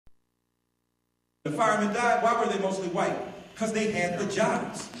The firemen died. Why were they mostly white? Because they had the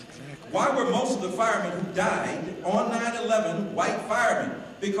jobs. Why were most of the firemen who died on 9/11 white firemen?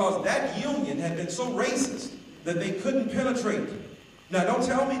 Because that union had been so racist that they couldn't penetrate. Now, don't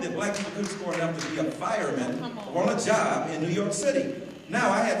tell me that black people couldn't score enough to be a fireman or on a job in New York City.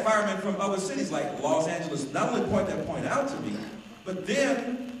 Now, I had firemen from other cities like Los Angeles not only point that point out to me, but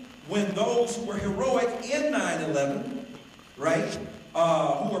then when those who were heroic in 9/11, right,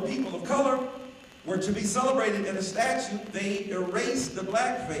 who were people of color, were to be celebrated in a statue, they erased the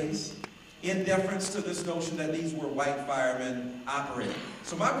blackface in deference to this notion that these were white firemen operating.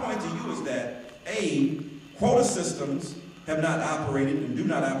 So my point to you is that, A, quota systems have not operated and do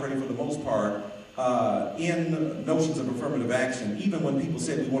not operate for the most part in notions of affirmative action, even when people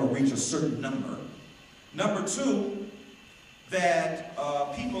say we want to reach a certain number. Number two, that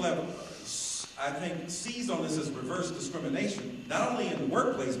people have, I think, seized on this as reverse discrimination, not only in the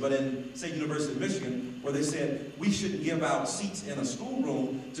workplace, but in, say, University of Michigan, where they said we shouldn't give out seats in a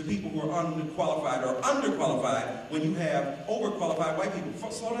schoolroom to people who are unqualified or underqualified when you have overqualified white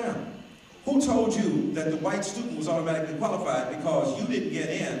people. Slow down. Who told you that the white student was automatically qualified because you didn't get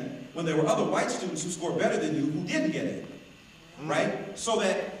in when there were other white students who scored better than you who didn't get in? Right? So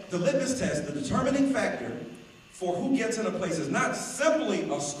that the litmus test, the determining factor for who gets in a place is not simply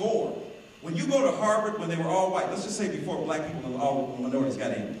a score. When you go to Harvard when they were all white, let's just say before black people and all minorities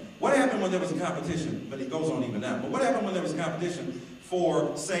got in, what happened when there was a competition? But it goes on even now. But what happened when there was a competition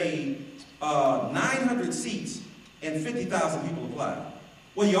for, say, 900 seats and 50,000 people applied?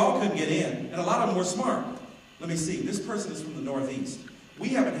 Well, you all couldn't get in, and a lot of them were smart. Let me see, this person is from the Northeast. We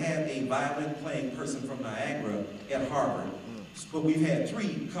haven't had a violin playing person from Niagara at Harvard, but we've had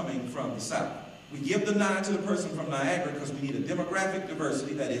 3 coming from the South. We give the nod to the person from Niagara because we need a demographic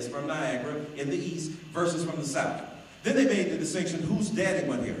diversity that is from Niagara in the East versus from the South. Then they made the distinction, whose daddy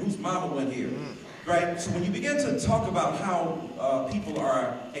went here, whose mama went here, right? So when you begin to talk about how people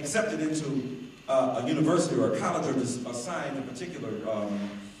are accepted into a university or a college or assigned a particular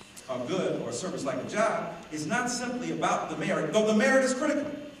good or service like a job, it's not simply about the merit, though the merit is critical.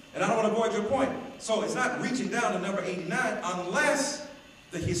 And I don't want to avoid your point. So it's not reaching down to number 89 unless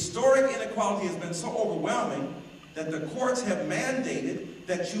the historic inequality has been so overwhelming that the courts have mandated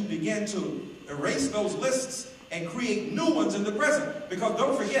that you begin to erase those lists and create new ones in the present. Because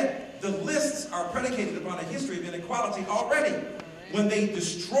don't forget, the lists are predicated upon a history of inequality already. When they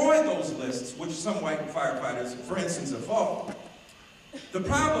destroy those lists, which some white firefighters, for instance, have fought, the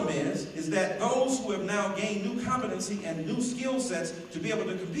problem is that those who have now gained new competency and new skill sets to be able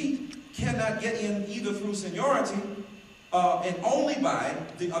to compete cannot get in either through seniority and only by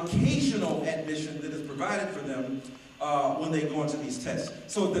the occasional admission that is provided for them when they go into these tests.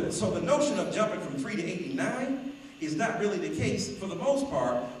 So the notion of jumping from 3 to 89 is not really the case for the most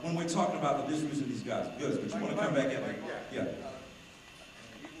part when we're talking about the distribution of these guys. Good, but you want to come back at me? Yeah.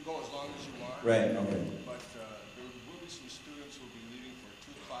 You can go as long as you want. Right, okay. But there will be some students who will be leaving for a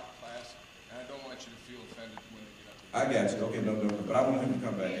 2 o'clock class, and I don't want you to feel offended when they get up. I got you. Okay, no, but I want him to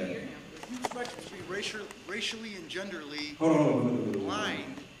come back at me. You expect to be racially and genderly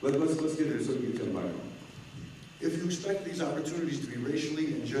blind. Let's get it so we can tell the microphone. If you expect these opportunities to be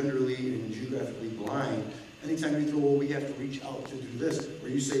racially and genderly and geographically blind, anytime you throw, well, we have to reach out to do this, or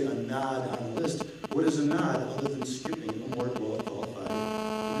you say a nod on the list, what is a nod other than skipping a more qualified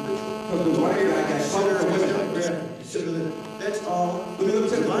individual? That's all.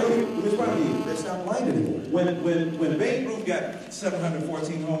 That's not blind anymore. When Babe Ruth got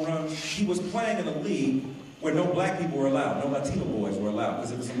 714 home runs, he was playing in a league where no black people were allowed, no Latino boys were allowed.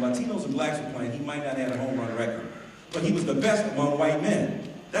 Because if some Latinos and blacks were playing, he might not have a home run record. But he was the best among white men.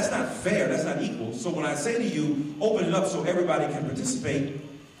 That's not fair, that's not equal. So when I say to you, open it up so everybody can participate,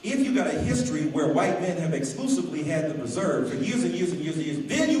 if you got a history where white men have exclusively had the preserve for years and years and years and years,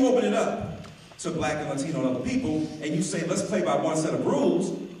 then you open it up to black and Latino and other people, and you say, let's play by one set of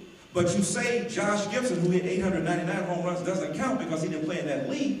rules, but you say Josh Gibson, who hit 899 home runs, doesn't count because he didn't play in that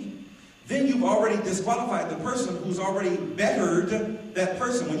league, then you've already disqualified the person who's already bettered that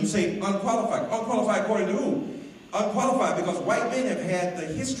person. When you say unqualified, unqualified according to who? Unqualified because white men have had the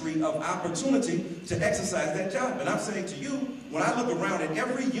history of opportunity to exercise that job. And I'm saying to you, when I look around at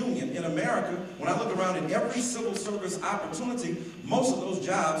every union in America, when I look around at every civil service opportunity, most of those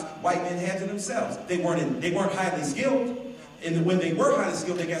jobs white men had to themselves. They weren't highly skilled. And when they were highly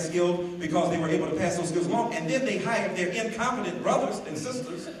skilled, they got skilled because they were able to pass those skills along. And then they hired their incompetent brothers and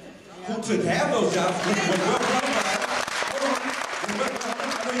sisters who took have those jobs when well qualified.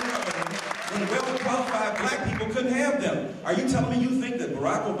 When well-qualified black people couldn't have them. Are you telling me you think that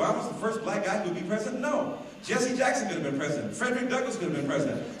Barack Obama's the first black guy who would be president? No. Jesse Jackson could have been president. Frederick Douglass could have been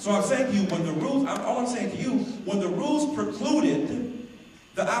president. So I'm saying to you, when the rules, all I'm saying to you, when the rules precluded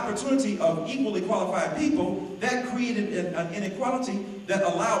the opportunity of equally qualified people, that created an inequality that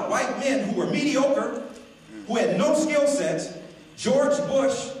allowed white men who were mediocre, who had no skill sets. George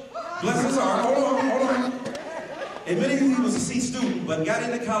Bush, bless his heart, hold on. Admitting he was a C student, but got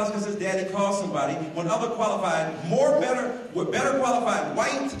into college because his daddy called somebody, when other qualified, better qualified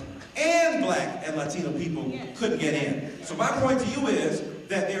white and black and Latino people couldn't get in. So my point to you is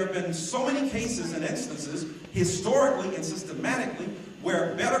that there have been so many cases and instances, historically and systematically,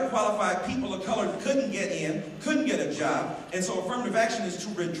 where better qualified people of color couldn't get in, couldn't get a job, and so affirmative action is to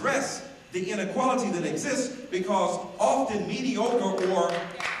redress the inequality that exists, because often mediocre or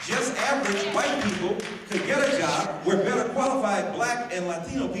just average white people could get a job where better qualified black and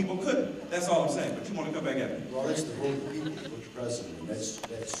Latino people couldn't. That's all I'm saying, but you want to come back at me. Well, that's the vote of the people to put the president.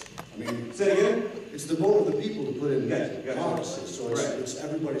 I mean... Say it again? It's the vote of the people to put in Gotcha. policies, so it's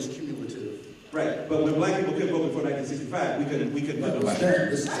everybody's cumulative. Right, but when black people couldn't vote before 1965, we couldn't put nobody.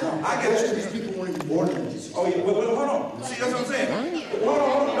 I get Most you. of these people weren't even born in 1965. Oh yeah, well, hold on. See, that's what I'm saying. Hold on.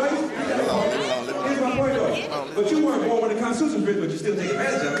 No, here's my point though. But you weren't born when the Constitution was written, but you still take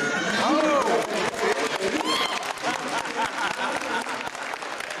advantage of it.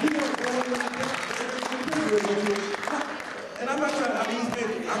 And I'm not trying, I mean, he's been,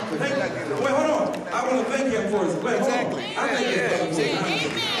 wait, hold on. I want to thank him for his, wait, hold on. I thank him for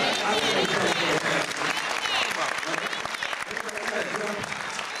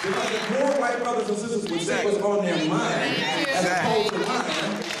because if more white brothers and sisters would say what's on their mind as opposed to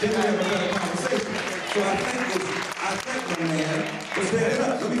mine, then we have a better conversation. So I thank the man for standing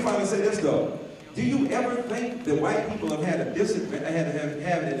up. Let me finally say this though. Do you ever think that white people have had a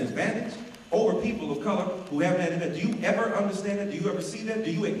have an advantage over people of color who haven't had an advantage? Do you ever understand that? Do you ever see that?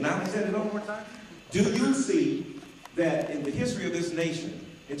 Do you acknowledge that at all? Do you see that in the history of this nation,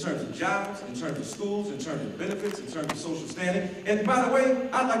 in terms of jobs, in terms of schools, in terms of benefits, in terms of social standing? And by the way,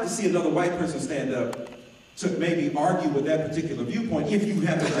 I'd like to see another white person stand up to maybe argue with that particular viewpoint if you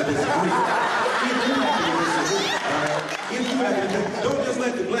happen to disagree. If you happen to, don't just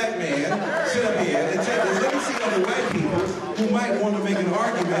let the black man sit up here and take this. Let me see other white people who might want to make an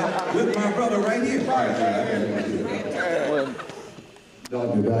argument with my brother right here. All right,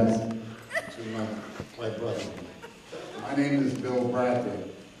 Don't do that to my white brother. My name is Bill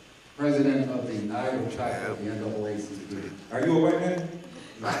Bradley, president of the Niagara chapter of the NAACP. Are you a white man?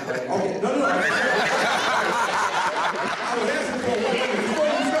 Not white. Okay, no. I was asking for a white man. Before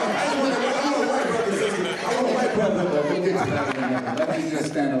you start, I want a white brother, sister. I want a white brother. We'll get to that in a minute. Let me just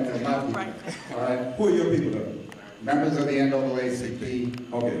stand up for my people. All right? Who are your people, though? Members of the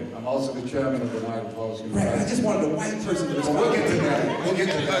NAACP. Okay. I'm also the chairman of the Niagara Falls Right, I just wanted a white person to respond. We'll get to that. We'll get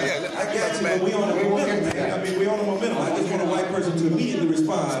to that. I got you, but we on a momentum, man. I mean, we on a momentum. I just want a white person to immediately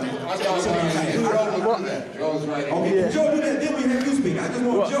respond. Joe's right. Okay, Joe, do that. Then we have you speak. I just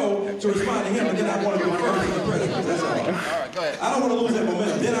want Joe to respond to him, and then I want to go first to the president. That's all. All right, go ahead. I don't want to lose that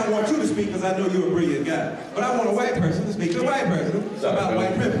momentum. Then I want you to speak because I know you're a brilliant guy. But I want a white person to speak to a white person about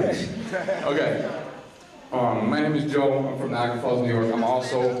white privilege. Okay. My name is Joe. I'm from Niagara Falls, New York. I'm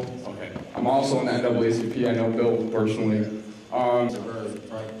also in the NAACP. I know Bill personally. He's a very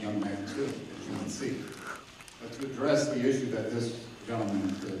bright young man too, as you can see. But to address the issue that this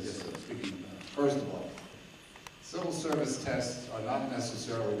gentleman is speaking about, first of all, civil service tests are not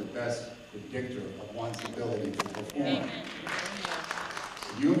necessarily the best predictor of one's ability to perform.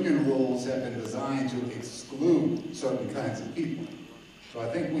 Union rules have been designed to exclude certain kinds of people. So I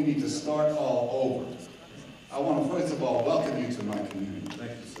think we need to start all over. I want to first of all welcome you to my community.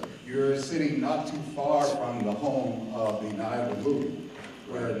 Thank you, sir. You're sitting not too far from the home of the Niagara movement,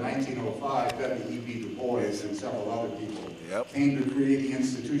 where in 1905, W.E.B. Du Bois and several other people came to create the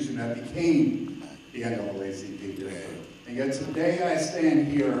institution that became the NAACP. And yet today I stand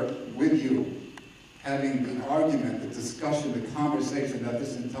here with you, having the argument, the discussion, the conversation that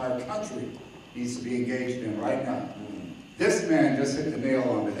this entire country needs to be engaged in right now. This man just hit the nail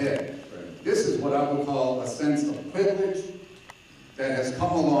on the head. This is what I would call a sense of privilege that has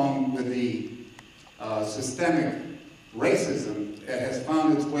come along with the systemic racism that has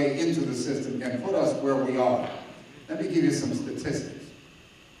found its way into the system and put us where we are. Let me give you some statistics.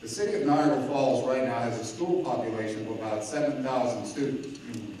 The city of Niagara Falls right now has a school population of about 7,000 students.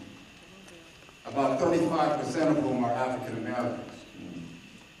 About 35% of whom are African Americans.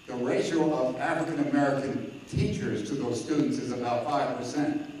 The ratio of African American teachers to those students is about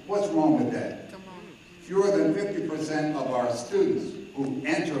 5%. What's wrong with that? Fewer than 50% of our students who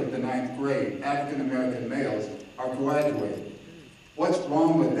entered the 9th grade, African American males, are graduating. What's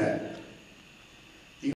wrong with that?